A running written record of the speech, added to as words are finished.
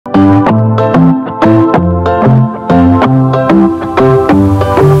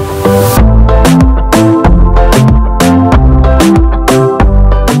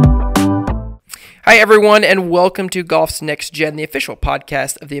everyone, and welcome to Golf's Next Gen, the official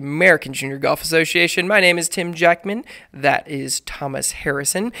podcast of the American Junior Golf Association. My name is Tim Jackman. That is Thomas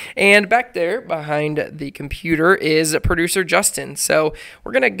Harrison. And back there behind the computer is producer Justin. So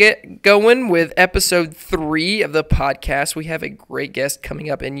we're going to get going with episode 3 of the podcast. We have a great guest coming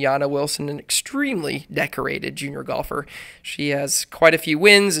up in Yana Wilson, an extremely decorated junior golfer. She has quite a few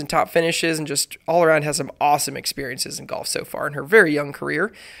wins and top finishes and just all around has some awesome experiences in golf so far in her very young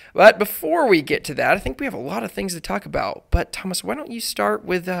career. But before we get to that, I think we have a lot of things to talk about. But Thomas, why don't you start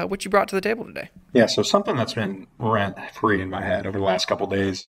with what you brought to the table today? Yeah, so something that's been rent-free in my head over the last couple of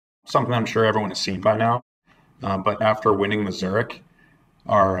days, something I'm sure everyone has seen by now. But after winning the Zurich,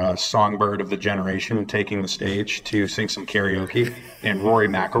 our songbird of the generation taking the stage to sing some karaoke, and Rory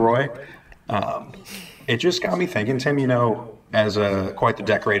McIlroy, it just got me thinking, Tim, as quite the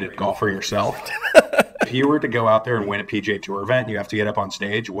decorated golfer yourself, if you were to go out there and win a PGA Tour event, you have to get up on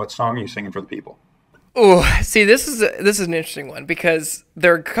stage. What song are you singing for the people? Oh, see, this is an interesting one because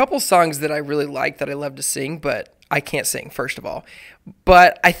there are a couple songs that I really like that I love to sing, but I can't sing, first of all.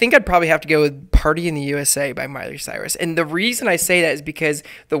 But I think I'd probably have to go with Party in the USA by Miley Cyrus. And the reason I say that is because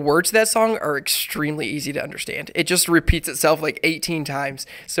the words to that song are extremely easy to understand. It just repeats itself like 18 times.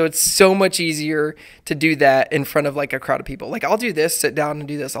 So it's so much easier to do that in front of like a crowd of people. Like I'll do this, sit down and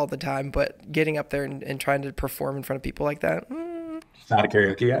do this all the time, but getting up there and trying to perform in front of people like that, Not a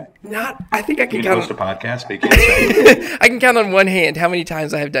karaoke guy? I think I can you count. Host a podcast, but you can't say. I can count on one hand how many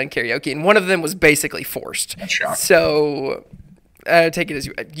times I have done karaoke, and one of them was basically forced. That's shocking. So take it as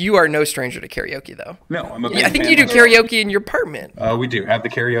you are no stranger to karaoke, though. No, I'm a big I think fan you do myself. karaoke in your apartment. We do have the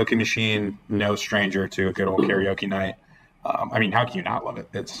karaoke machine. No stranger to a good old karaoke night. I mean, how can you not love it?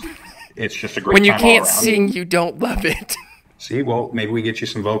 It's just a great When you time can't all around. sing, you don't love it. See, well, maybe we get you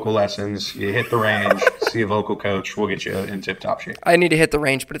some vocal lessons. You hit the range, see a vocal coach. We'll get you in tip-top shape. I need to hit the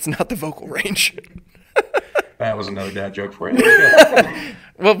range, but it's not the vocal range. That was another dad joke for you.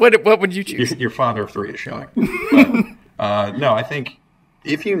 Well, what would you choose? Your father of 3 is showing. But, no, I think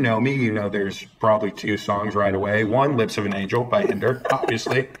if you know me, you know there's probably 2 songs right away. One, Lips of an Angel by Hinder,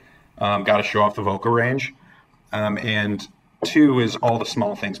 obviously. Got to show off the vocal range. And 2 is All the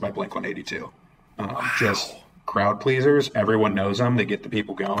Small Things by Blink-182. Wow. Just crowd pleasers. Everyone knows them. They get the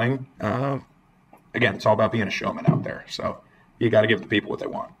people going. Again, it's all about being a showman out there. So you got to give the people what they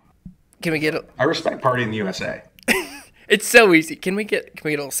want. Can we get a? I respect Party in the USA. It's so easy. Can we get a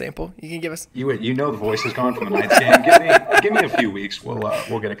little sample? You can give us. You know the voice is gone from the night's game. Give me a few weeks.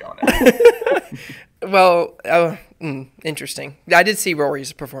 We'll get it going. Well, interesting. I did see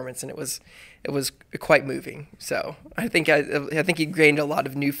Rory's performance, and it was quite moving. So I think he gained a lot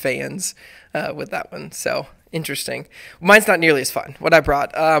of new fans with that one. So interesting. Mine's not nearly as fun, what I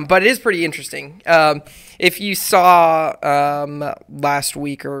brought, but it is pretty interesting. If you saw last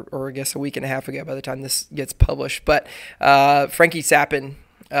week, or I guess a week and a half ago by the time this gets published, but Frankie Sappin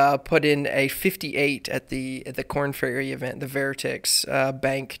put in a 58 at the Korn Ferry event, the Veritex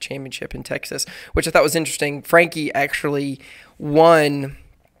Bank Championship in Texas, which I thought was interesting. Frankie actually won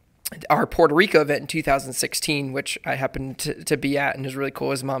our Puerto Rico event in 2016, which I happened to be at, and is really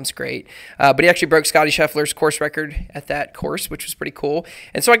cool. His mom's great. But he actually broke Scotty Scheffler's course record at that course, which was pretty cool.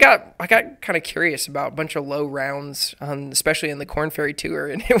 And so I got kind of curious about a bunch of low rounds, especially in the Korn Ferry Tour.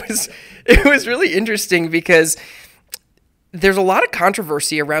 And it was really interesting because there's a lot of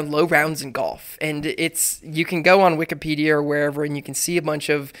controversy around low rounds in golf, and you can go on Wikipedia or wherever and you can see a bunch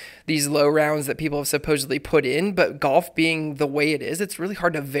of these low rounds that people have supposedly put in, but golf being the way it is, it's really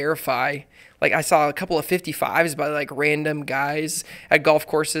hard to verify. Like I saw a couple of 55s by like random guys at golf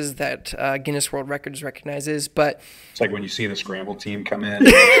courses that Guinness World Records recognizes, but It's like when you see the scramble team come in,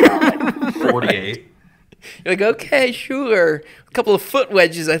 like 48. you're like, okay, sure. A couple of foot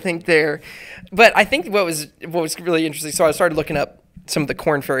wedges, I think, there. But I think what was really interesting, so I started looking up some of the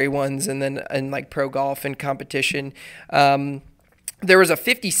Korn Ferry ones and then in like pro golf and competition. There was a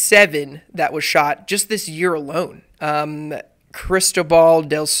 57 that was shot just this year alone. Cristobal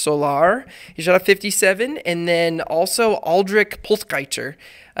del Solar, he shot a 57, and then also Aldrich Pultgeiter,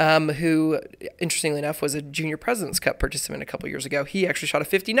 who, interestingly enough, was a Junior President's Cup participant a couple years ago. He actually shot a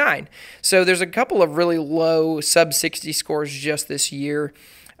 59. So there's a couple of really low sub-60 scores just this year.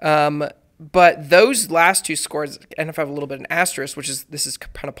 But those last 2 scores, and if I have a little bit of an asterisk, this is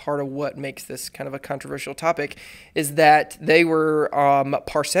kind of part of what makes this kind of a controversial topic, is that they were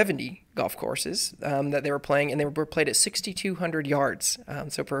par 70 golf courses that they were playing, and they were played at 6,200 yards,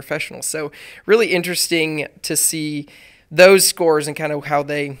 so professional. So really interesting to see those scores and kind of how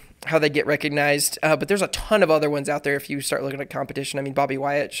they get recognized. But there's a ton of other ones out there if you start looking at competition. I mean, Bobby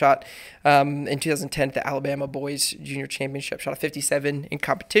Wyatt shot in 2010 at the Alabama Boys Junior Championship, shot a 57 in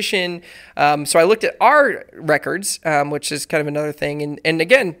competition. So I looked at our records, which is kind of another thing. And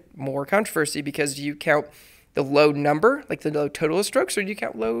again, more controversy because you count the low number, like the low total of strokes, or do you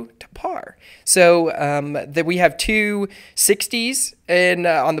count low to par? So that we have two 60s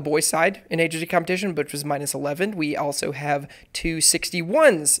on the boys' side in AJGA competition, which was minus 11. We also have two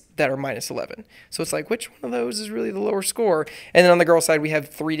 61s that are minus 11. So it's like, which one of those is really the lower score? And then on the girls' side, we have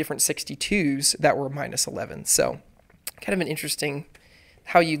three different 62s that were minus 11. So kind of an interesting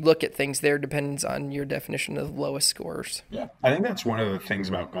how you look at things there depends on your definition of the lowest scores. Yeah, I think that's one of the things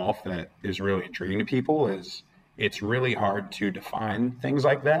about golf that is really intriguing to people is it's really hard to define things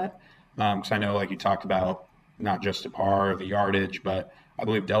like that. Because I know, like you talked about, not just the par or the yardage, but I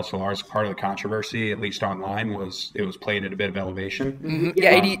believe Del Solar's part of the controversy, at least online, was it was played at a bit of elevation. Mm-hmm.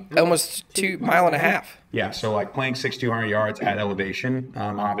 Yeah, 80, almost 2.5 miles. Yeah, so like playing 6,200 yards at elevation,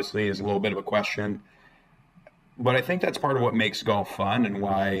 obviously is a little bit of a question. But I think that's part of what makes golf fun and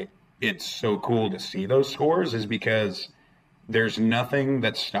why it's so cool to see those scores is because there's nothing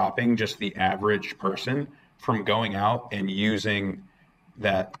that's stopping just the average person from going out and using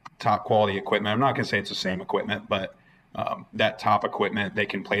that top quality equipment. I'm not going to say it's the same equipment, but that top equipment, they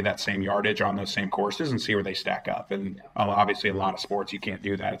can play that same yardage on those same courses and see where they stack up. And obviously a lot of sports, you can't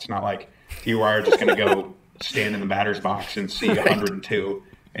do that. It's not like you are just going to go stand in the batter's box and see 102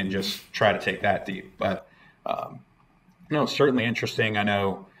 and just try to take that deep. But no, it's certainly interesting. I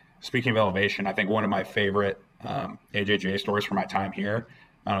know, speaking of elevation, I think one of my favorite AJGA stories from my time here,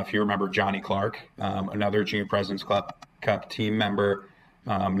 I don't know if you remember Johnny Clark, another Junior President's Cup team member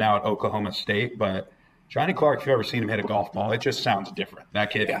now at Oklahoma State. But Johnny Clark, if you've ever seen him hit a golf ball, it just sounds different.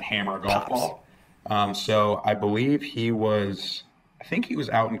 That kid can hammer a golf ball. So I believe I think he was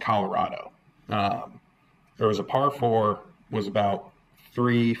out in Colorado. There was a par 4, was about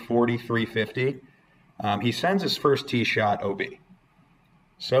 340, 350. He sends his first tee shot OB.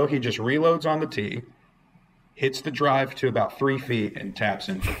 So he just reloads on the tee, hits the drive to about 3 feet, and taps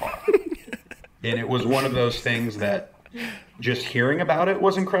in for par. And it was one of those things that just hearing about it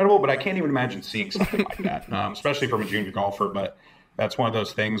was incredible, but I can't even imagine seeing something like that, especially from a junior golfer. But that's one of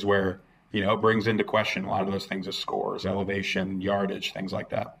those things where, it brings into question a lot of those things as scores, elevation, yardage, things like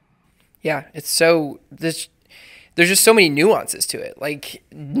that. Yeah, there's just so many nuances to it. Like,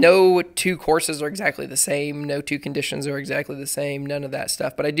 no two courses are exactly the same. No two conditions are exactly the same. None of that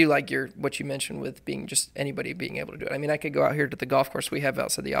stuff. But I do like what you mentioned with being just anybody being able to do it. I mean, I could go out here to the golf course we have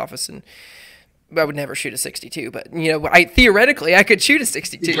outside the office, and I would never shoot a 62. But, theoretically, I could shoot a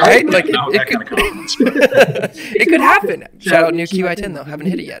 62, right? Like, it could happen. Shout out new QI10, though. Haven't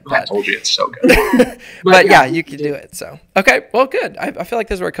hit it yet. I told you it's so good. But yeah, you could do it. So, okay, well, good. I feel like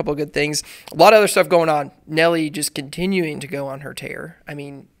those were a couple of good things. A lot of other stuff going on. Nelly just continuing to go on her tear. I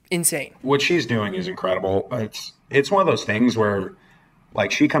mean, insane. What she's doing is incredible. It's one of those things where,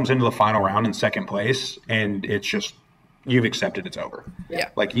 like, she comes into the final round in second place, and it's just, you've accepted it's over. Yeah.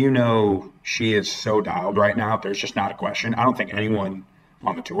 Like, she is so dialed right now. There's just not a question. I don't think anyone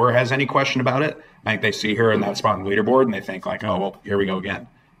on the tour has any question about it. I think they see her in that spot on the leaderboard and they think like, oh, well, here we go again.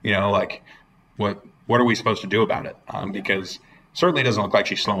 Like, what are we supposed to do about it? Because certainly doesn't look like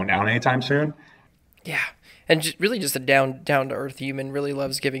she's slowing down anytime soon. Yeah. And really just a down-to-earth human, really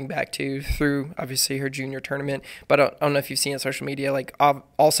loves giving back through obviously her junior tournament. But I don't know if you've seen on social media, like,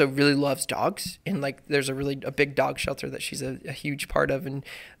 also really loves dogs. And like, there's a big dog shelter that she's a huge part of. And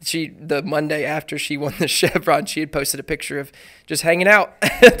the Monday after she won the Chevron, she had posted a picture of just hanging out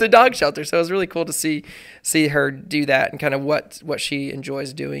at the dog shelter. So it was really cool to see her do that and kind of what she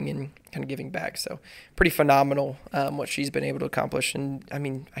enjoys doing and kind of giving back. So pretty phenomenal what she's been able to accomplish. And I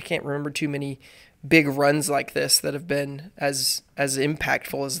mean, I can't remember too many big runs like this that have been as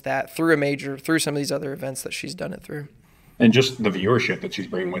impactful as that through a major, through some of these other events that she's done it through. And just the viewership that she's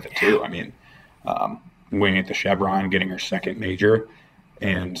bringing with it too. I mean, winning at the Chevron, getting her second major,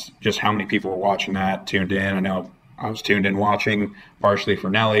 and just how many people were watching that, tuned in. I know I was tuned in watching partially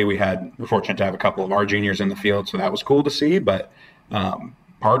for Nelly. We're fortunate to have a couple of our juniors in the field, so that was cool to see. But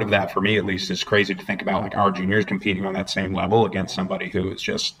part of that, for me at least, is crazy to think about, like, our juniors competing on that same level against somebody who is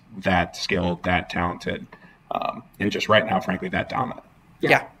just that skilled, that talented, and just right now, frankly, that dominant.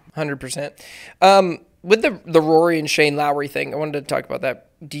 Yeah, 100%. With the Rory and Shane Lowry thing, I wanted to talk about that.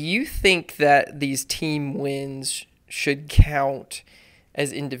 Do you think that these team wins should count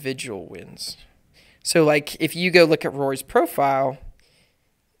as individual wins? So, like, if you go look at Rory's profile,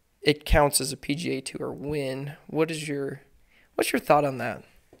 it counts as a PGA Tour win. What's your thought on that?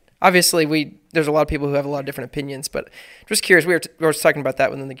 Obviously, there's a lot of people who have a lot of different opinions, but just curious. We were talking about that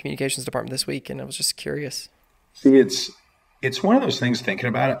within the communications department this week, and I was just curious. See, it's one of those things. Thinking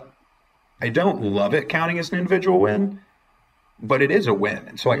about it, I don't love it counting as an individual win, but it is a win.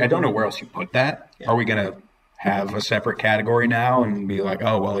 And so, like, I don't know where else you put that. Are we going to have a separate category now and be like,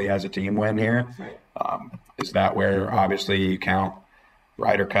 oh, well, he has a team win here? Is that where obviously you count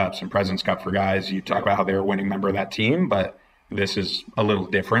Ryder Cups and President's Cup for guys? You talk about how they're a winning member of that team, but this is a little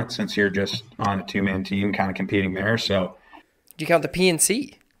different since you're just on a two-man team kind of competing there. So do you count the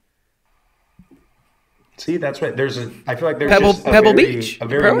PNC? See, that's what I feel like there's Pebble Beach, a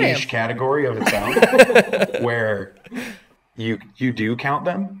very niche category of its own where you do count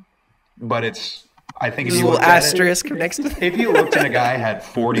them, but I think if you look asterisk next to if you looked and a guy had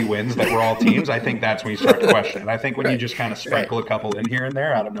 40 wins that were all teams, I think that's when you start to question it. I think when you just kind of sprinkle a couple in here and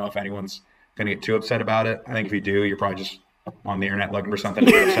there, I don't know if anyone's going to get too upset about it. I think if you do, you're probably just on the internet looking for something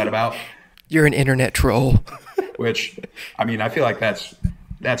to be upset about. You're an internet troll. Which, I mean, I feel like that's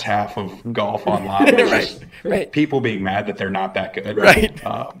half of golf online. Right. People being mad that they're not that good. Right.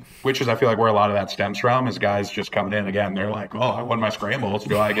 Which is, I feel like, where a lot of that stems from is guys just coming in again. They're like, oh, I won my scrambles.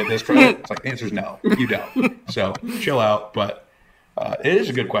 Do I get this credit? It's like, the answer is no, you don't. So chill out. But it is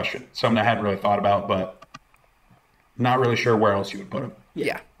a good question. Something I hadn't really thought about, but not really sure where else you would put him.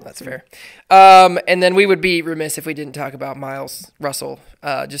 Yeah, that's fair. And then we would be remiss if we didn't talk about Miles Russell.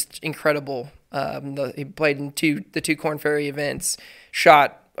 Just incredible. He played in the two Korn Ferry events,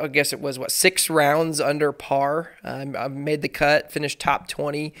 shot, I guess it was, 6 rounds under par. I made the cut, finished top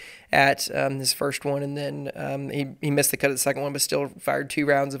 20 at his first one, and then he missed the cut at the second one, but still fired 2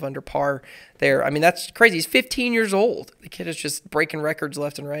 rounds of under par there. I mean, that's crazy. He's 15 years old. The kid is just breaking records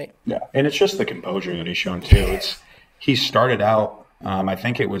left and right. Yeah, and it's just the composure that he's shown, too. He started out, I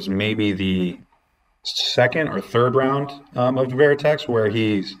think it was maybe the second or third round of Veritex where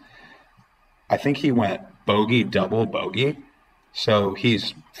I think he went bogey, double bogey. So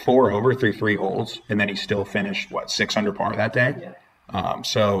he's 4 over through 3 holes, and then he still finished, 6 under par that day? Yeah.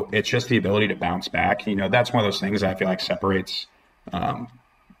 So it's just the ability to bounce back. You know, that's one of those things I feel like separates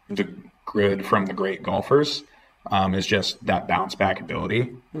the good from the great golfers, is just that bounce back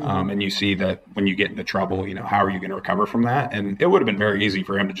ability. Mm-hmm. And you see that when you get into trouble, you know, how are you going to recover from that? And it would have been very easy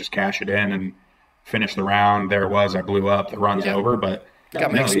for him to just cash it in and finish the round. There it was, I blew up, the run's over, but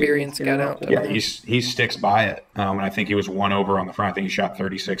got my experience, got out. Yeah, he sticks by it. And I think he was 1 over on the front. I think he shot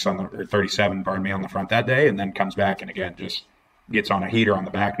 37, on the front that day, and then comes back and again just gets on a heater on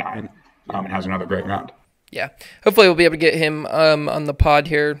the back 9 and has another great round. Yeah, hopefully we'll be able to get him on the pod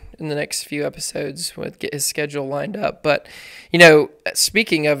here in the next few episodes, get his schedule lined up. But, you know,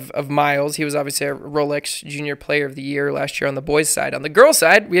 speaking of Miles, he was obviously a Rolex Junior Player of the Year last year on the boys' side. On the girls'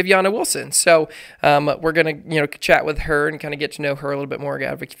 side, we have Yana Wilson. So we're going to, chat with her and kind of get to know her a little bit more. I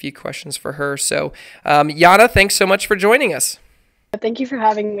have a few questions for her. So, Yana, thanks so much for joining us. Thank you for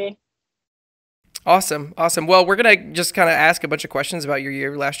having me. Awesome. Well, we're going to just kind of ask a bunch of questions about your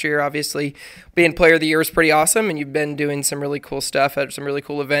year. Last year, obviously, being Player of the Year is pretty awesome, and you've been doing some really cool stuff at some really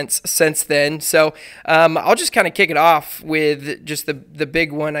cool events since then. So I'll just kind of kick it off with just the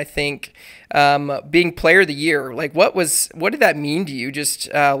big one, I think, being Player of the Year. Like, what did that mean to you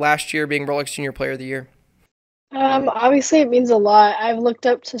just last year being Rolex Junior Player of the Year? Obviously, it means a lot. I've looked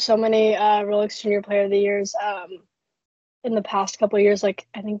up to so many Rolex Junior Player of the Years in the past couple of years. Like,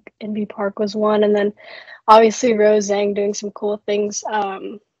 I think Envy Park was one, and then obviously Rose Zhang doing some cool things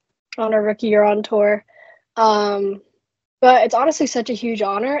on her rookie year on tour. But it's honestly such a huge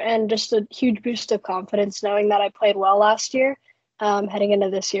honor and just a huge boost of confidence knowing that I played well last year heading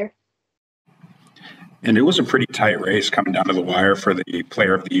into this year. And it was a pretty tight race coming down to the wire for the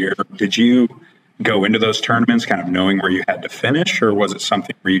Player of the Year. Did you go into those tournaments kind of knowing where you had to finish, or was it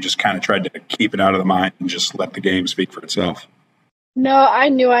something where you just kind of tried to keep it out of the mind and just let the game speak for itself? No, I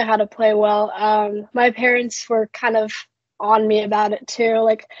knew I had to play well. My parents were kind of on me about it too.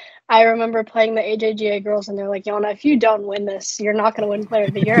 Like, I remember playing the AJGA girls, and they're like, Yana, if you don't win this, you're not going to win Player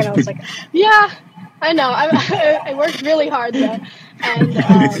of the Year. And I was like, yeah, I know. I worked really hard though. And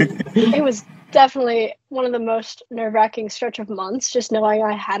it was definitely one of the most nerve-wracking stretch of months, just knowing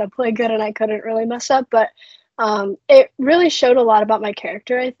I had to play good and I couldn't really mess up. But it really showed a lot about my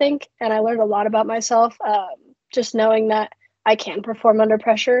character, I think, and I learned a lot about myself, just knowing that I can perform under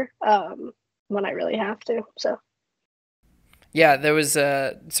pressure when I really have to. So. Yeah, there was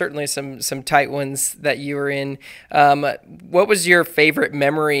certainly some tight ones that you were in. What was your favorite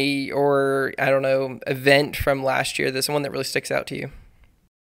memory or, I don't know, event from last year? There's one that really sticks out to you.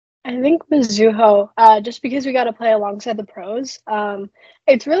 I think Mizuho, just because we got to play alongside the pros.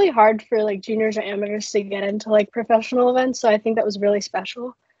 It's really hard for like juniors or amateurs to get into like professional events, so I think that was really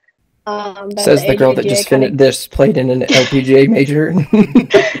special. But Says the girl that just played in an LPGA major.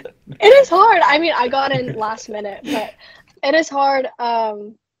 It is hard. I mean, I got in last minute, but it is hard.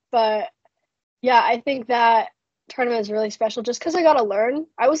 But yeah, I think that tournament is really special just because I got to learn.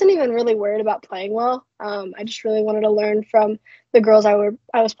 I wasn't even really worried about playing well. I just really wanted to learn from the girls I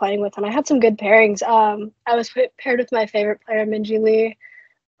was playing with, and I had some good pairings. I was paired with my favorite player, Minji Lee,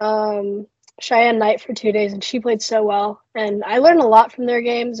 Cheyenne Knight for 2 days, and she played so well. And I learned a lot from their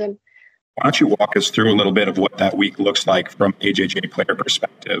games. And why don't you walk us through a little bit of what that week looks like from AJGA player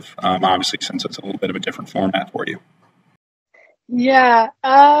perspective, obviously since it's a little bit of a different format for you. Yeah.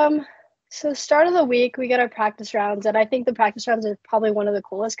 So start of the week, we get our practice rounds, and I think the practice rounds are probably one of the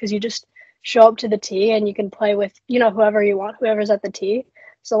coolest because you just show up to the tee and you can play with, whoever you want, whoever's at the tee.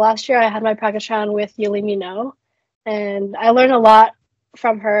 So last year I had my practice round with Yuli Mino, and I learned a lot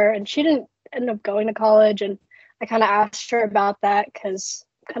from her, and she didn't end up going to college, and I kind of asked her about that because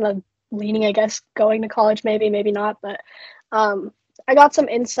kind of leaning, I guess, going to college, maybe not, but I got some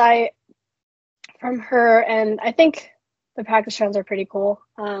insight from her, and I think the practice rounds are pretty cool,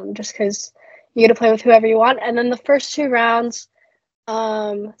 just because you get to play with whoever you want. And then the first 2 rounds,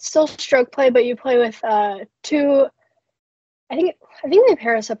 still stroke play, but you play with 2. I think they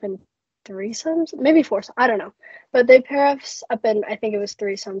pair us up in threesomes, maybe 4. I don't know, but they pair us up in, I think it was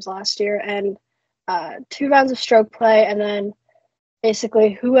threesomes last year, and 2 rounds of stroke play, and then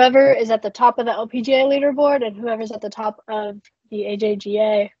basically whoever is at the top of the LPGA leaderboard and whoever's at the top of the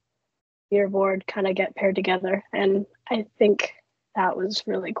AJGA leaderboard kind of get paired together, and I think that was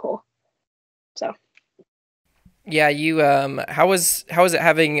really cool. So yeah, you how was it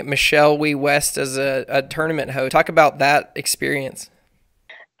having Michelle Wee West as a tournament host? Talk about that experience.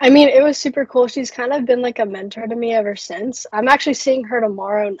 I mean, it was super cool. She's kind of been like a mentor to me ever since. I'm actually seeing her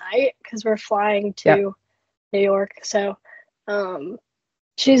tomorrow night because we're flying to New York. So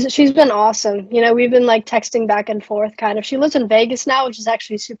she's been awesome. We've been like texting back and forth kind of. She lives in Vegas now, which is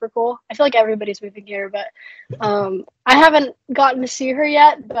actually super cool. I feel like everybody's moving here, but I haven't gotten to see her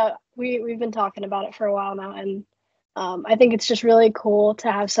yet, but we've been talking about it for a while now, and I think it's just really cool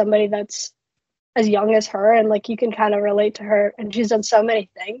to have somebody that's as young as her, and like you can kind of relate to her, and she's done so many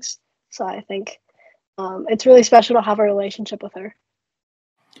things. So I think it's really special to have a relationship with her.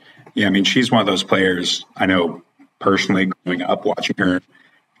 Yeah, I mean, she's one of those players I know personally growing up, watching her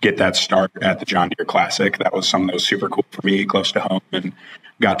get that start at the John Deere Classic. That was something that was super cool for me, close to home, and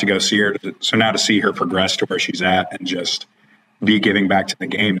got to go see her. So now to see her progress to where she's at and just be giving back to the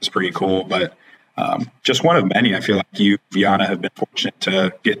game is pretty cool. But just one of many. I feel like you, Yana, have been fortunate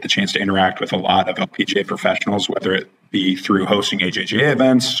to get the chance to interact with a lot of LPGA professionals, whether it be through hosting AJGA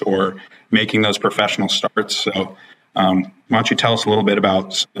events or making those professional starts. So why don't you tell us a little bit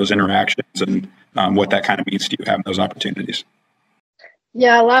about those interactions and what that kind of means to you having those opportunities?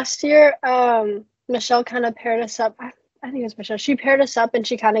 Yeah, last year, Michelle kind of paired us up. I think it was Michelle. She paired us up, and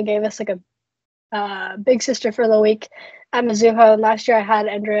she kind of gave us like a big sister for the week at Mizuho. And last year I had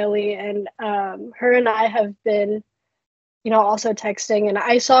Andrea Lee, and her and I have been, also texting. And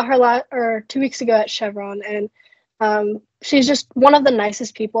I saw her 2 weeks ago at Chevron, and she's just one of the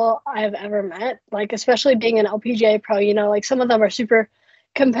nicest people I've ever met. Like, especially being an LPGA pro, like some of them are super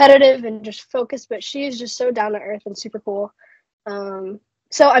competitive and just focused, but she's just so down to earth and super cool.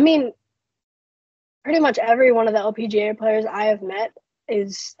 So I mean, pretty much every one of the LPGA players I have met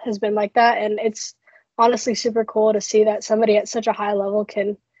has been like that, and it's honestly super cool to see that somebody at such a high level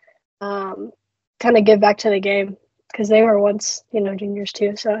can kind of give back to the game, because they were once juniors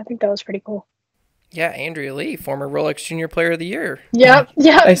too. So I think that was pretty cool. Yeah, Andrea Lee, former Rolex Junior Player of the Year. Yep.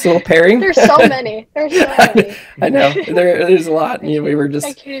 Nice little pairing. There's so many. I know. There's a lot. We were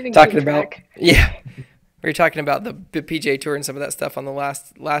just talking about. Yeah. We were talking about the PGA Tour and some of that stuff on the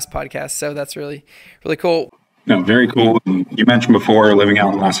last podcast. So that's really, really cool. No, very cool. And you mentioned before living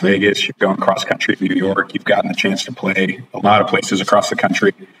out in Las Vegas, you're going cross country in New York. You've gotten the chance to play a lot of places across the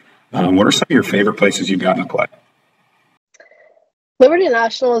country. What are some of your favorite places you've gotten to play? Liberty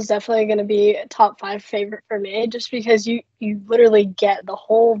National is definitely going to be a top 5 favorite for me, just because you literally get the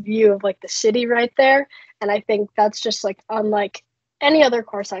whole view of like the city right there. And I think that's just like unlike any other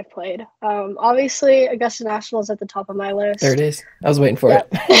course I've played. Obviously, Augusta National is at the top of my list. There it is. I was waiting for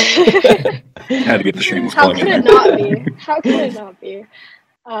it. Had to get the shameless How plug could in it not be? How could it not be?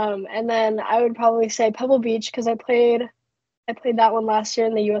 And then I would probably say Pebble Beach, because I played that one last year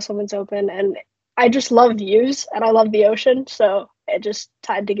in the U.S. Women's Open, and I just love views and I love the ocean, so it just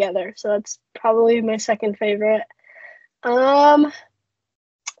tied together. So that's probably my second favorite. Let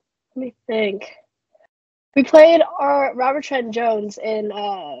me think. We played our Robert Trent Jones in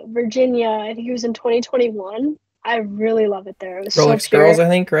Virginia. I think it was in 2021. I really love it there. It was Rolex so pure. Girls, I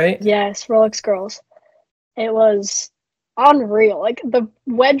think, right? Yes, Rolex Girls. It was unreal. Like the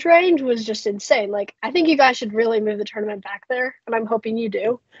wedge range was just insane. Like I think you guys should really move the tournament back there, and I'm hoping you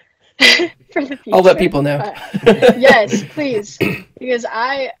do for the future. I'll let people know. Yes, please, because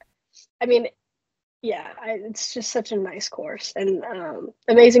I mean, yeah, it's just such a nice course and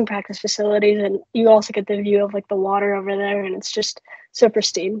amazing practice facilities, and you also get the view of like the water over there, and it's just so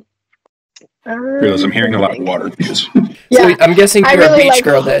pristine. Realize I'm hearing a lot of water views. Yeah, so I'm guessing you're really a beach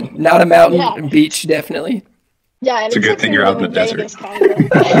girl then, not a mountain beach, definitely. Yeah, and it's a good thing you're out in the Vegas, desert. kind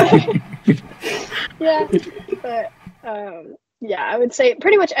of. Yeah, but yeah, I would say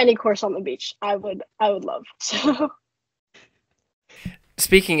pretty much any course on the beach, I would love. So.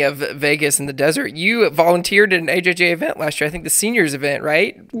 Speaking of Vegas and the desert, you volunteered at an AJGA event last year. I think the seniors event,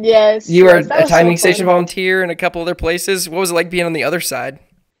 right? Yes. You were a timing station volunteer and a couple other places. What was it like being on the other side?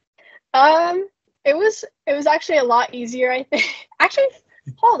 It was actually a lot easier, I think. Actually,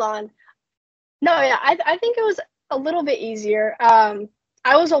 hold on. No, yeah, I think it was a little bit easier. I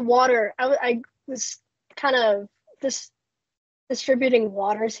was I was kind of distributing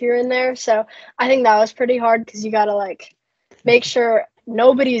waters here and there, so I think that was pretty hard because you gotta like make sure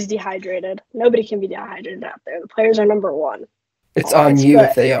nobody's dehydrated. Nobody can be dehydrated out there. The players are number one. It's on you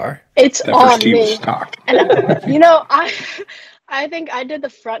if they are. It's on me. And you know, I think I did the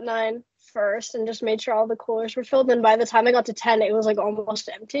front nine first and just made sure all the coolers were filled. And by the time I got to 10, it was like almost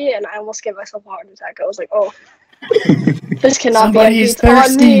empty, and I almost gave myself a heart attack. I was like, oh, this cannot be empty. It's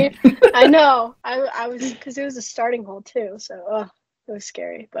on me. I know. I was, because it was a starting hole too, so it was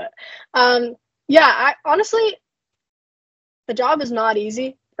scary. But yeah, I honestly, the job is not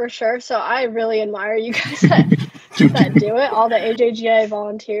easy for sure. So I really admire you guys that do it. All the AJGA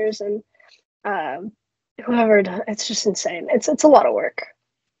volunteers and whoever does, it's just insane. It's a lot of work.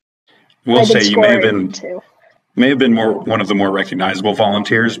 We'll say you may have been one of the more recognizable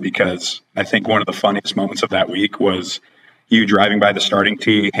volunteers, because I think one of the funniest moments of that week was you driving by the starting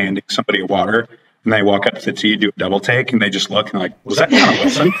tee, handing somebody a water, and they walk up to the tee, do a double take, and they just look and like, was that Yana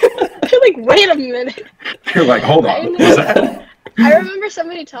Wilson? You're like, wait a minute. You're like, hold on, was that? I remember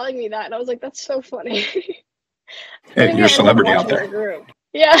somebody telling me that, and I was like, that's so funny. Hey, you're a celebrity out there.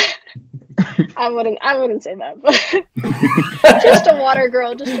 Yeah. I wouldn't say that, but just a water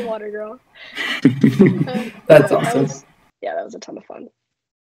girl. That's awesome. That was a ton of fun.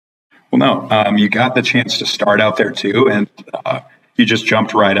 Well, no, you got the chance to start out there too, and you just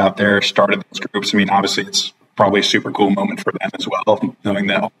jumped right out there, started those groups. I mean, obviously, it's probably a super cool moment for them as well, knowing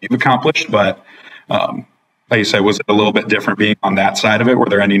that you've accomplished. But like you said, was it a little bit different being on that side of it? Were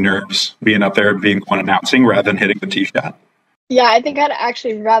there any nerves being up there, being the one announcing rather than hitting the tee shot? Yeah, I think I'd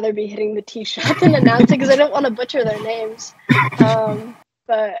actually rather be hitting the tee shot than announcing, because I don't want to butcher their names.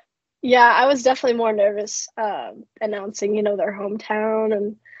 But yeah, I was definitely more nervous announcing, their hometown,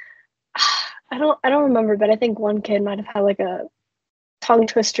 and I don't remember, but I think one kid might have had like a tongue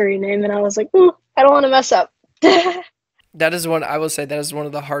twistery name, and I was like, ooh, I don't want to mess up. That is one, I will say, that is one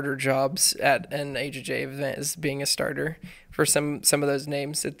of the harder jobs at an AJGA event, is being a starter for some of those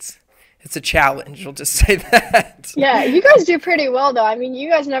names. It's a challenge, we'll just say that. Yeah, you guys do pretty well, though. I mean, you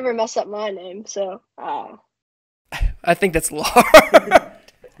guys never mess up my name, so. I think that's a little hard.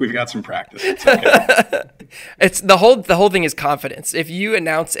 We've got some practice. It's okay. It's the whole thing is confidence. If you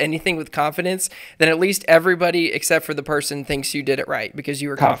announce anything with confidence, then at least everybody except for the person thinks you did it right because you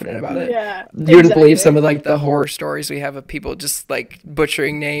were confident about it. Yeah, you wouldn't believe some of like the horror stories we have of people just like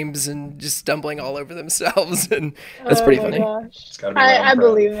butchering names and just stumbling all over themselves, and that's pretty funny. Gosh. I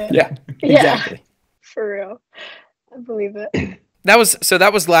believe it. Yeah, exactly. Yeah, for real, I believe it. That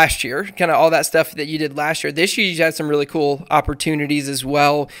was last year, kind of all that stuff that you did last year. This year you had some really cool opportunities as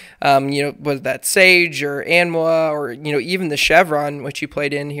well. Was that Sage or ANWA or, even the Chevron, which you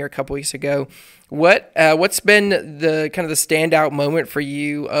played in here a couple weeks ago. What's been the kind of the standout moment for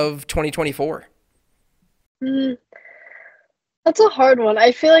you of 2024? That's a hard one.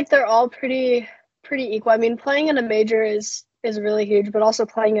 I feel like they're all pretty equal. I mean, playing in a major is really huge, but also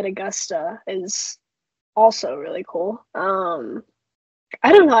playing at Augusta is also really cool.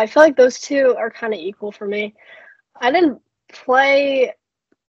 I don't know. I feel like those two are kind of equal for me. I didn't play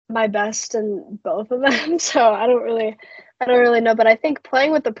my best in both of them, so I don't really know. But I think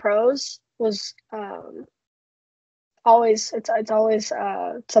playing with the pros was always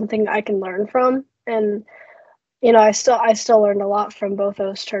something I can learn from, and I still learned a lot from both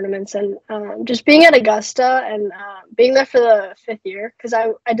those tournaments, and just being at Augusta and being there for the 5th year, because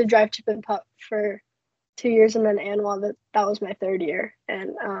I did drive chip and putt for 2 years, and then ANWA, that was my 3rd year,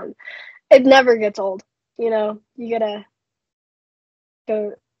 and it never gets old. You gotta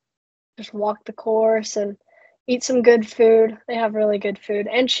go just walk the course, and eat some good food. They have really good food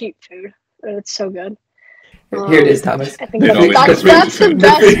and cheap food. And it's so good. Here it is, Thomas. I think It always that's comes the with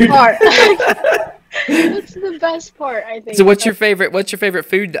best part. That's the best part, I think. So what's your favorite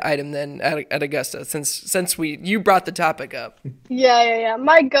food item then at Augusta? Since you brought the topic up. Yeah.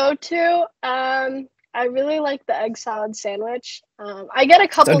 My go-to, I really like the egg salad sandwich. I get a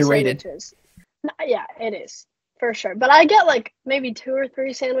couple sandwiches. Yeah, it is for sure. But I get like maybe 2 or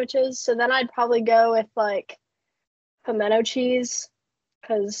 3 sandwiches. So then I'd probably go with like pimento cheese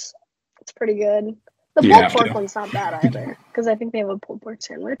because it's pretty good. The pulled pork one's not bad either because I think they have a pulled pork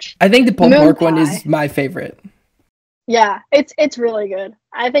sandwich. I think the pulled pork one is my favorite. Yeah, it's really good.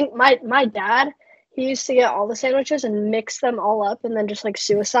 I think my dad, he used to get all the sandwiches and mix them all up and then just like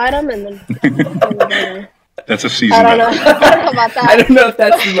suicide them and then. That's a season. I don't know about that. I don't know if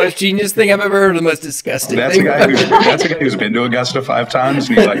that's the most genius thing I've ever heard or the most disgusting that's thing. That's a guy who's been to Augusta 5 times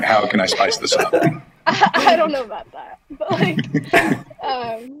and he's like, how can I spice this up? I don't know about that. But like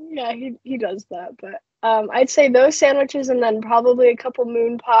yeah, he does that. But I'd say those sandwiches and then probably a couple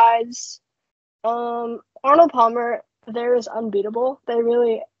moon pies. Arnold Palmer, there is unbeatable. They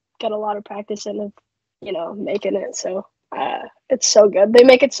really get a lot of practice in of, making it. So it's so good. They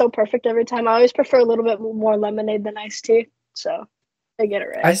make it so perfect every time. I always prefer a little bit more lemonade than iced tea. So they get it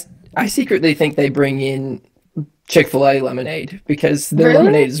right. I secretly think they bring in Chick-fil-A lemonade because their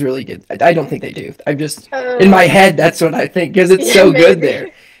lemonade is really good. I don't think they do. I'm just in my head. That's what I think because it's so good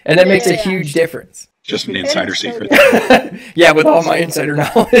there, and that makes a huge difference. Just an insider secret. Yeah, with all my insider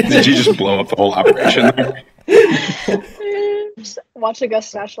knowledge. Did you just blow up the whole operation there? Just watch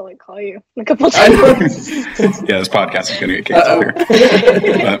Augusta National and call you a couple times. Yeah, this podcast is going to get canceled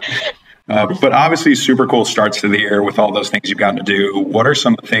here. But obviously, super cool starts to the year with all those things you've gotten to do. What are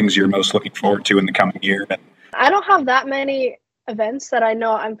some of the things you're most looking forward to in the coming year? I don't have that many events that I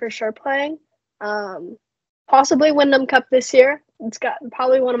know I'm for sure playing. Possibly Wyndham Cup this year. It's got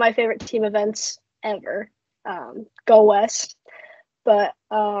probably one of my favorite team events ever. Go West. But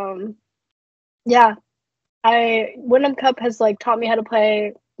yeah, Wyndham Cup has like taught me how to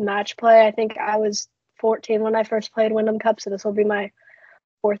play match play. I think I was 14 when I first played Wyndham Cup, so this will be my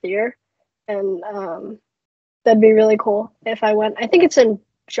 4th year. And that'd be really cool if I went. I think it's in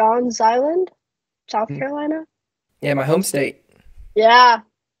Johns Island, South Carolina. Yeah, my home state. Yeah.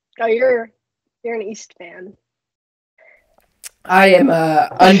 Oh, you're an East fan. I am a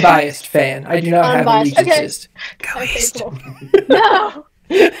unbiased fan. I do not have allegiances. Okay. Go East. Cool. No.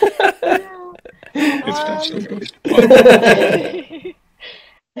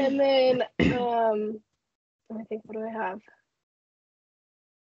 And then let me think. What do I have?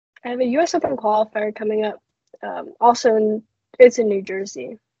 I have a U.S. Open qualifier coming up. It's in New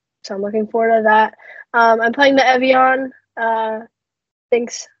Jersey, so I'm looking forward to that. I'm playing the Evian,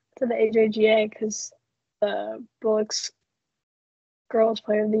 thanks to the AJGA, because the Bullocks Girls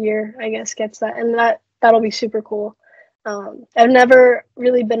Player of the Year, I guess, gets that, and that'll be super cool. I've never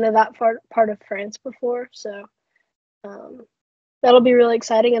really been to that part of France before, so that'll be really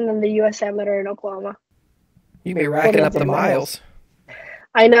exciting. And then the U.S. Amateur in Oklahoma. You be racking up the miles.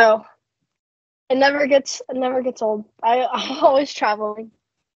 I know. It never gets old. I'm always traveling.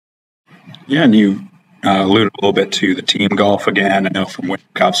 Yeah, and you alluded a little bit to the team golf again. I know from Wyndham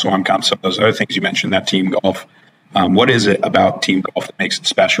Cup, Swan Cup, some of those other things you mentioned, that team golf. What is it about team golf that makes it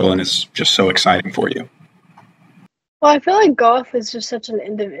special and is just so exciting for you? Well, I feel like golf is just such an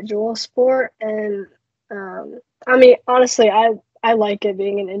individual sport, and I mean, honestly, I like it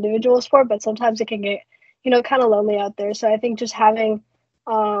being an individual sport, but sometimes it can get, kind of lonely out there. So I think just having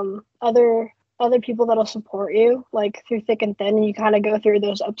other people that'll support you, like through thick and thin, and you kind of go through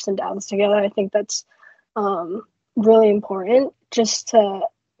those ups and downs together. I think that's really important, just to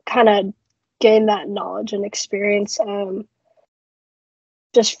kind of gain that knowledge and experience.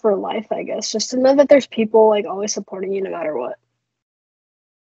 Just for life, I guess, just to know that there's people like always supporting you no matter what.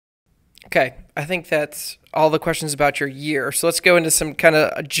 Okay, I think that's all the questions about your year. So let's go into some kind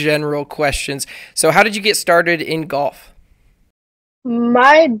of general questions. So how did you get started in golf?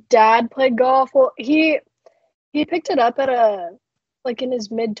 My dad played golf. Well, he picked it up at in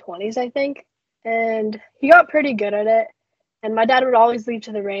his mid-20s, I think, and he got pretty good at it. And my dad would always leave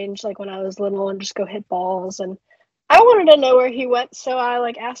to the range like when I was little and just go hit balls, and I wanted to know where he went, so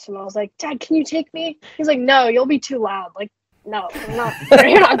I asked him. I was like, "Dad, can you take me?" He's like, "No, you'll be too loud." Like, no, I'm not.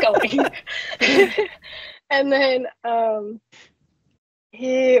 You're not going. And then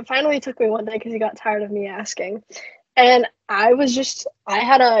he finally took me one day because he got tired of me asking, and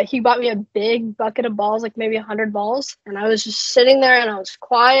he bought me a big bucket of balls, like maybe 100 balls, and I was just sitting there and I was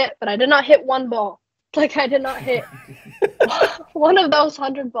quiet, but I did not hit one ball. Like, I did not hit one of those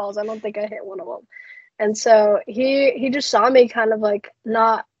 100 balls. I don't think I hit one of them. And so he just saw me kind of like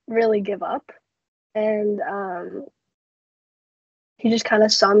not really give up. And he just kind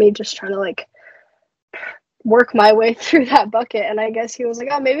of saw me just trying to like work my way through that bucket. And I guess he was like,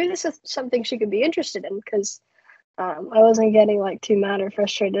 oh, maybe this is something she could be interested in, because I wasn't getting like too mad or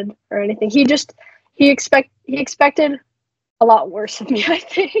frustrated or anything. He expected a lot worse of me, I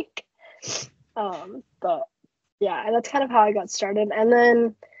think. But yeah, that's kind of how I got started. And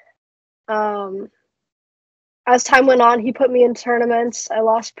then as time went on, he put me in tournaments. I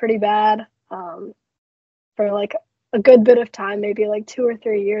lost pretty bad for like a good bit of time, maybe like 2 or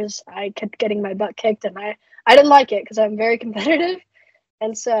 3 years. I kept getting my butt kicked, and I didn't like it because I'm very competitive.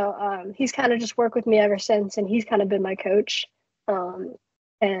 And so he's kind of just worked with me ever since, and he's kind of been my coach.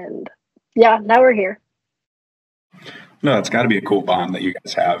 And yeah, now we're here. No, it's got to be a cool bond that you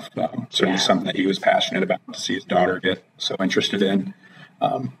guys have. Certainly something that he was passionate about to see his daughter get so interested in.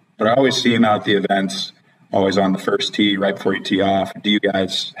 But I always see him out at the events, always on the first tee, right before you tee off. Do you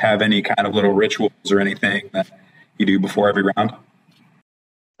guys have any kind of little rituals or anything that you do before every round?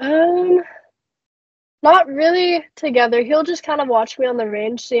 Not really together. He'll just kind of watch me on the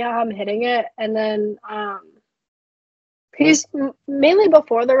range, see how I'm hitting it, and then he's mainly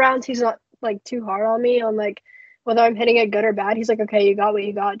before the rounds. He's not like too hard on me on like whether I'm hitting it good or bad. He's like, okay, you got what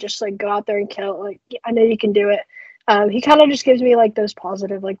you got. Just like go out there and kill it. Like, I know you can do it. He kind of just gives me like those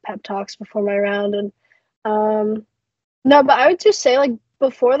positive like pep talks before my round. And no, but I would just say like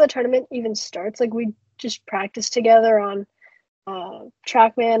before the tournament even starts, like we just practice together on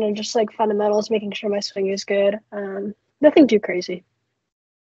TrackMan and just like fundamentals, making sure my swing is good. Nothing too crazy.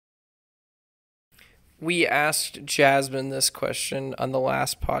 We asked Jasmine this question on the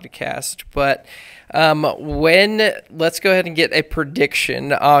last podcast, but let's go ahead and get a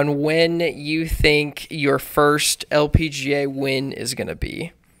prediction on when you think your first LPGA win is going to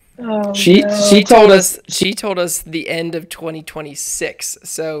be. Oh, she no. told us the end of 2026,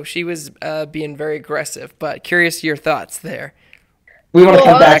 so she was being very aggressive, but curious your thoughts there. We want to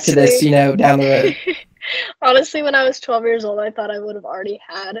come back to this, down the road. Honestly, when I was 12 years old, I thought I would have already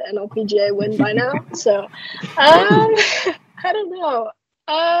had an LPGA win by now. So, I don't know.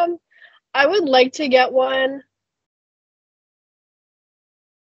 I would like to get one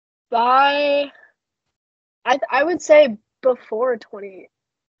by, I would say before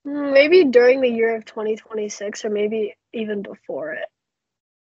maybe during the year of 2026, or maybe even before it.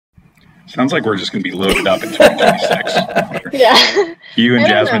 Sounds like we're just going to be loaded up in 2026. Yeah. You and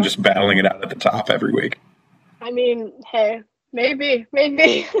Jasmine just battling it out at the top every week. I mean, hey, maybe.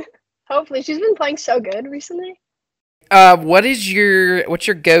 Hopefully. She's been playing so good recently. What's your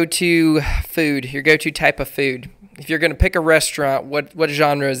go-to food, your go-to type of food? If you're going to pick a restaurant, what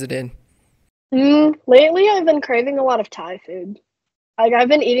genre is it in? Lately, I've been craving a lot of Thai food. Like, I've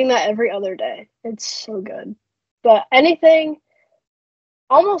been eating that every other day. It's so good. But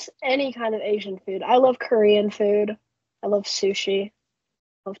almost any kind of Asian food. I love Korean food. I love sushi. I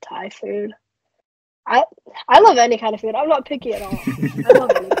love Thai food. I love any kind of food. I'm not picky at all. I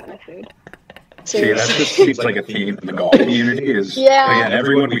love any kind of food. See, that just seems like a theme in the golf community again,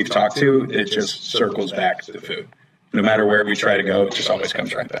 everyone we've talked to, it just circles back to the food. No matter where we try to go, it just always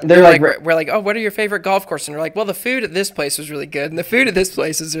comes right back. They're like, we're like, oh, what are your favorite golf courses? And they're like, well, the food at this place was really good, and the food at this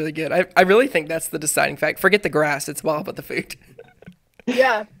place is really good. I really think that's the deciding fact. Forget the grass. It's all about the food.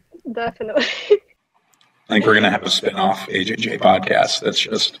 Yeah, definitely. I think we're going to have a spin-off AJJ podcast that's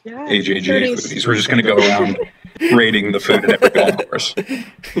just AJJ foodies. We're just going to go around rating the food at every golf course.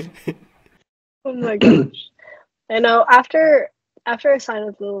 Oh my gosh. I know after I signed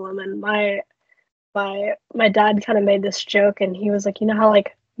with Lululemon, my dad kind of made this joke, and he was like, you know how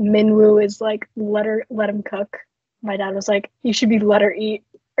like Minwoo is like let him cook? My dad was like, you should be let her eat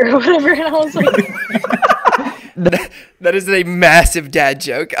or whatever, and I was like that is a massive dad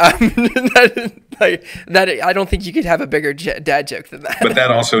joke. That I don't think you could have a bigger dad joke than that. But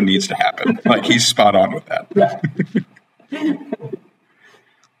that also needs to happen. Like, he's spot on with that.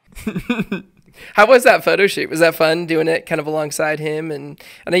 How was that photo shoot? Was that fun doing it kind of alongside him? And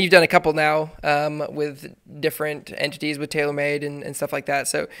I know you've done a couple now with different entities with TaylorMade and stuff like that.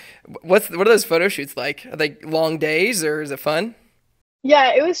 So what are those photo shoots like? Are they long days or is it fun?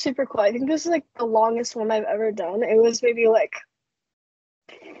 Yeah, it was super cool. I think this is like the longest one I've ever done. It was maybe like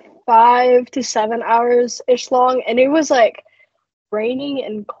 5 to 7 hours ish long, and it was like raining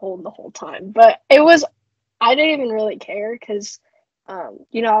and cold the whole time. But I didn't even really care because I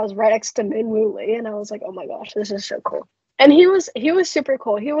was right next to Minwoo Lee, and I was like, oh my gosh, this is so cool. And he was super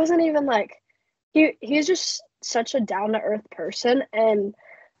cool. He wasn't even like he's just such a down to earth person, and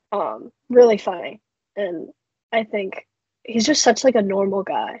really funny. And I think he's just such like a normal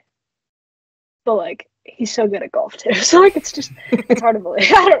guy. But like he's so good at golf too. So like it's hard to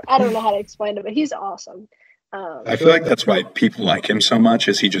believe. I don't know how to explain it, but he's awesome. I feel like that's why people like him so much,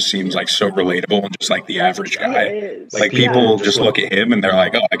 is he just seems like so relatable and just like the average guy. Like people just look at him and they're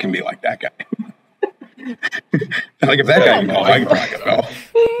like, oh, I can be like that guy. Like if that guy can golf, I can probably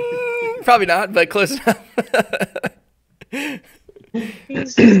golf. Probably not, but close enough. I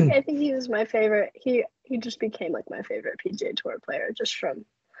think he was my favorite. He just became like my favorite PGA Tour player just from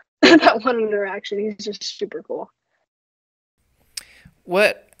that one interaction. He's just super cool.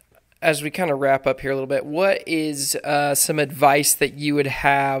 As we kind of wrap up here a little bit, what is some advice that you would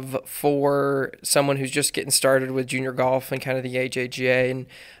have for someone who's just getting started with junior golf and kind of the AJGA? And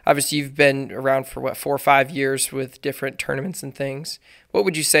obviously you've been around for 4 or 5 years with different tournaments and things. What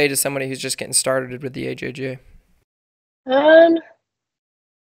would you say to somebody who's just getting started with the AJGA?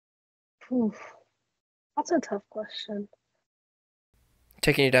 That's a tough question.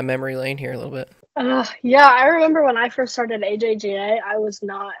 Taking you down memory lane here a little bit. Yeah, I remember when I first started AJGA, I was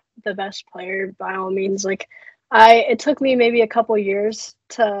not the best player by all means. Like, it took me maybe a couple years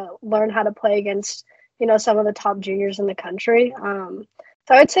to learn how to play against, some of the top juniors in the country. So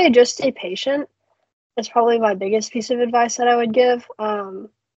I would say just stay patient. That's probably my biggest piece of advice that I would give.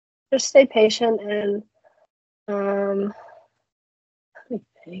 Just stay patient and let me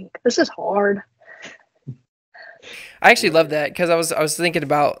think. This is hard. I actually love that because I was thinking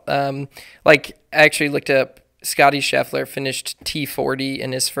about I actually looked up Scotty Scheffler finished T40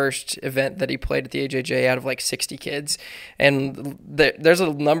 in his first event that he played at the AJGA out of like 60 kids, and there's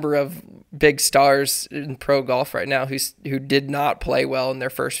a number of big stars in pro golf right now who did not play well in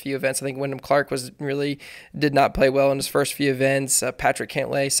their first few events. I think Wyndham Clark did not play well in his first few events. Patrick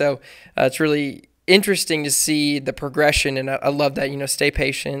Cantlay, so it's really interesting to see the progression, and I love that stay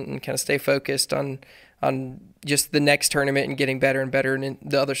patient and kind of stay focused on just the next tournament and getting better and better, and then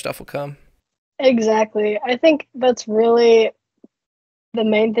the other stuff will come. Exactly. I think that's really the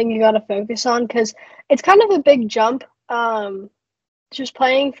main thing you got to focus on, because it's kind of a big jump, just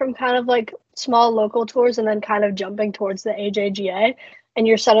playing from kind of like small local tours and then kind of jumping towards the AJGA, and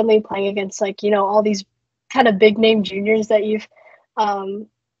you're suddenly playing against like, all these kind of big name juniors that you've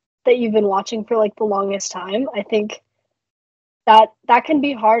been watching for like the longest time. I think that can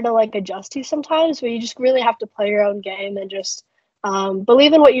be hard to like adjust to sometimes, but you just really have to play your own game and just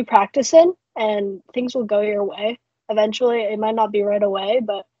believe in what you practice in, and things will go your way eventually. It might not be right away,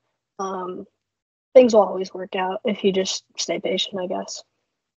 but things will always work out if you just stay patient, I guess.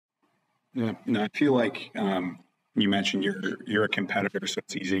 Yeah, no, I feel like you mentioned you're a competitor, so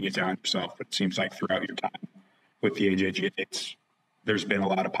it's easy to get down on yourself. But it seems like throughout your time with the AJGA, there's been a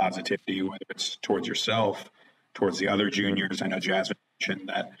lot of positivity, whether it's towards yourself, towards the other juniors. I know Jasmine mentioned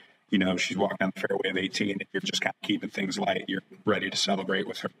that, she's walking down the fairway of 18 and you're just kind of keeping things light. You're ready to celebrate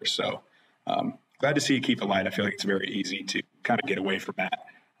with her. So glad to see you keep it light. I feel like it's very easy to kind of get away from that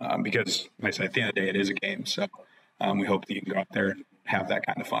because, like I said, at the end of the day, it is a game. So we hope that you can go out there and have that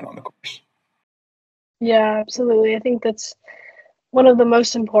kind of fun on the course. Yeah, absolutely. I think that's one of the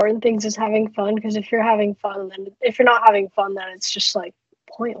most important things, is having fun, because if you're having fun, then if you're not having fun, then it's just like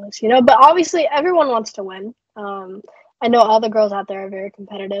pointless, but obviously everyone wants to win. I know all the girls out there are very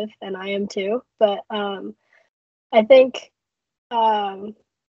competitive, and I am too, but I think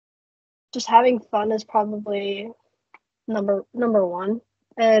just having fun is probably number one,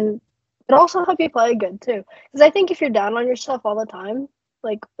 and it also help you play good too, because I think if you're down on yourself all the time,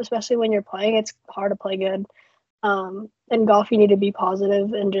 like especially when you're playing, it's hard to play good. In golf, you need to be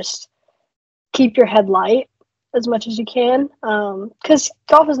positive and just keep your head light as much as you can, because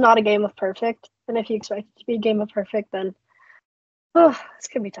golf is not a game of perfect, and if you expect it to be a game of perfect, then it's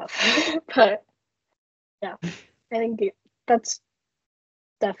gonna be tough. But yeah, I think that's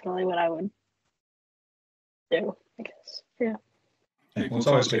definitely what I would do, I guess. Yeah. Well, it's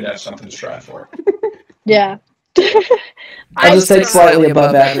always good to have something to strive for. Yeah. I'll just take slightly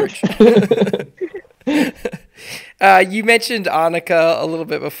above average. You mentioned Annika a little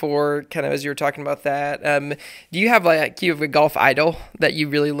bit before, kind of as you were talking about that. Do you have a golf idol that you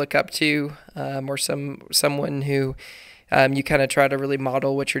really look up to, or someone who you kind of try to really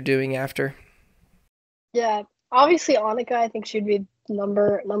model what you're doing after? Yeah, obviously Annika. I think she'd be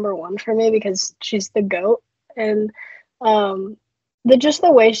number one for me, because she's the GOAT, and just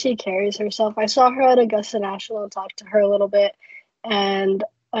the way she carries herself. I saw her at Augusta National and talked to her a little bit, and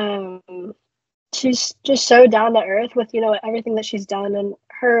she's just so down to earth with everything that she's done, and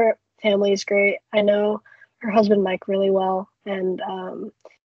her family is great. I know her husband Mike really well, and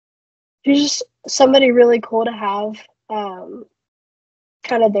she's just somebody really cool to have,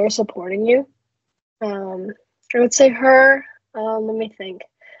 kind of there supporting you. I would say her. Let me think.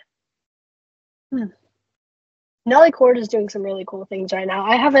 Nelly Cord is doing some really cool things right now.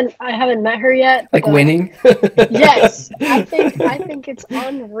 I haven't met her yet. Like but winning? yes, I think it's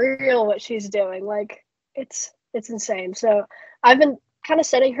unreal what she's doing. Like it's insane. So I've been kind of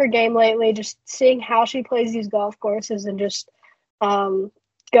studying her game lately, just seeing how she plays these golf courses and just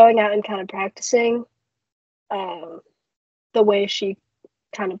going out and kind of practicing the way she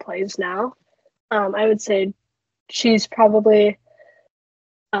kind of plays now. I would say she's probably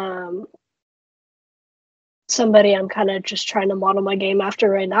somebody I'm kind of just trying to model my game after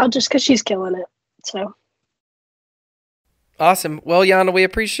right now, just because she's killing it. So. Awesome. Well, Yana, we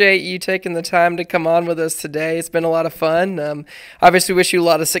appreciate you taking the time to come on with us today. It's been a lot of fun. Obviously, wish you a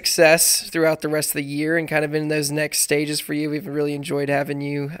lot of success throughout the rest of the year and kind of in those next stages for you. We've really enjoyed having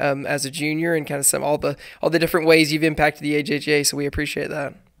you as a junior and kind of all the different ways you've impacted the AJGA. So we appreciate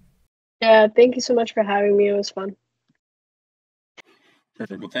that. Yeah, thank you so much for having me. It was fun.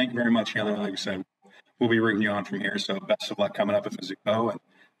 Perfect. Well, thank you very much, Yana. Like I said, we'll be rooting you on from here. So best of luck coming up at Mizuko, and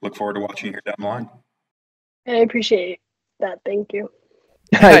look forward to watching you here down the line. I appreciate that. Thank you.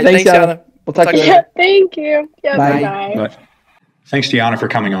 All right, thanks, Yana. We'll talk to you Yeah, later. thank you. Yeah, Bye. bye. But thanks to Yana for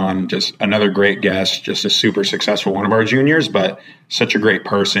coming on. Just another great guest, just a super successful one of our juniors, but such a great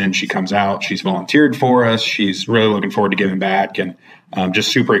person. She comes out, she's volunteered for us. She's really looking forward to giving back, and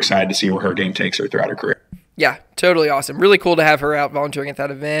just super excited to see where her game takes her throughout her career. Yeah, totally awesome. Really cool to have her out volunteering at that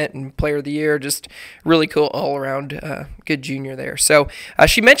event and player of the year. Just really cool all around good junior there. So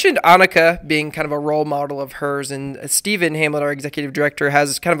she mentioned Annika being kind of a role model of hers, and Stephen Hamlet, our executive director,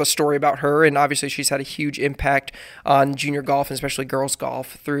 has kind of a story about her, and obviously she's had a huge impact on junior golf and especially girls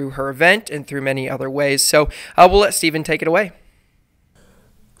golf through her event and through many other ways. So we'll let Stephen take it away.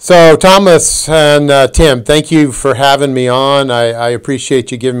 So Thomas and Tim, thank you for having me on. I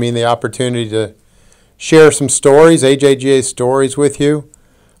appreciate you giving me the opportunity to share some stories, AJGA stories with you.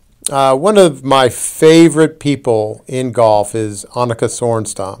 One of my favorite people in golf is Annika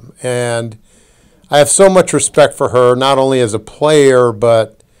Sorenstam, and I have so much respect for her, not only as a player,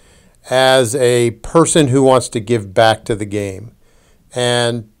 but as a person who wants to give back to the game.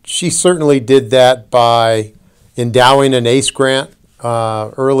 And she certainly did that by endowing an ACE grant.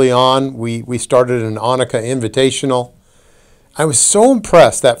 Early on, we started an Annika Invitational. I was so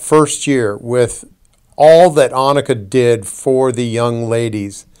impressed that first year with all that Annika did for the young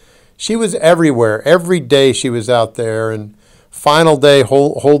ladies. She was everywhere. Every day she was out there, and final day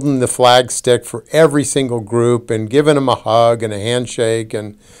holding the flag stick for every single group and giving them a hug and a handshake.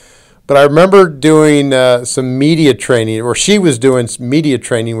 But I remember doing some media training, or she was doing some media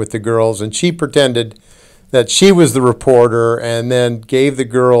training with the girls, and she pretended that she was the reporter and then gave the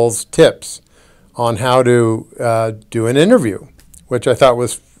girls tips on how to do an interview, which I thought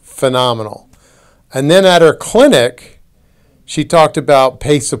was phenomenal. And then at her clinic, she talked about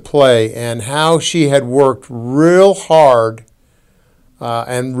pace of play and how she had worked real hard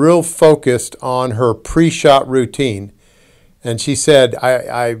and real focused on her pre-shot routine. And she said,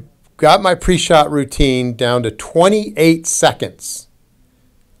 I got my pre-shot routine down to 28 seconds.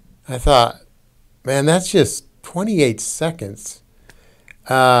 I thought, man, that's just 28 seconds.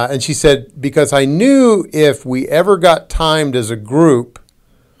 And she said, because I knew if we ever got timed as a group,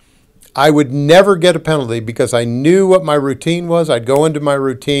 I would never get a penalty because I knew what my routine was. I'd go into my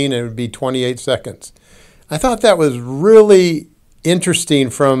routine and it would be 28 seconds. I thought that was really interesting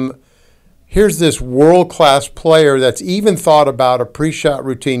from, here's this world-class player that's even thought about a pre-shot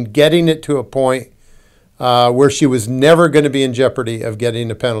routine, getting it to a point where she was never going to be in jeopardy of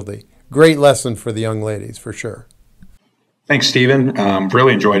getting a penalty. Great lesson for the young ladies, for sure. Thanks, Stephen.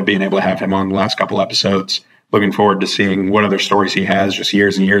 Really enjoyed being able to have him on the last couple episodes. Looking forward to seeing what other stories he has, just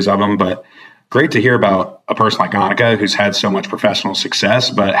years and years of them. But great to hear about a person like Annika who's had so much professional success,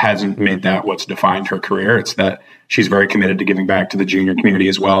 but hasn't made that what's defined her career. It's that she's very committed to giving back to the junior community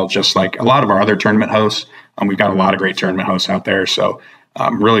as well, just like a lot of our other tournament hosts. We've got a lot of great tournament hosts out there. So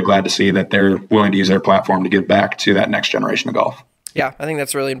I'm really glad to see that they're willing to use their platform to give back to that next generation of golf. Yeah, I think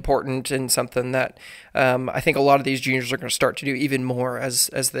that's really important and something that I think a lot of these juniors are going to start to do even more as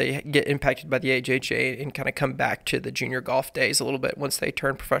they get impacted by the AJGA and kind of come back to the junior golf days a little bit once they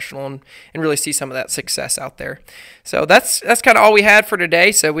turn professional and really see some of that success out there. So that's kind of all we had for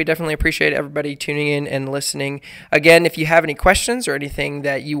today. So we definitely appreciate everybody tuning in and listening. Again, if you have any questions or anything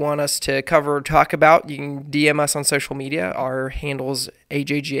that you want us to cover or talk about, you can DM us on social media. Our handle's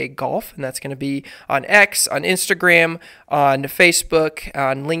AJGA Golf, and that's going to be on X, on Instagram, on Facebook,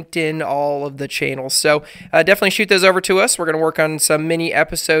 on LinkedIn, all of the channels. So definitely shoot those over to us. We're going to work on some mini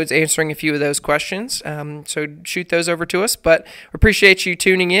episodes answering a few of those questions. So shoot those over to us. But we appreciate you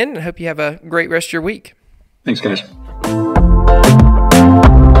tuning in, and hope you have a great rest of your week. Thanks, guys.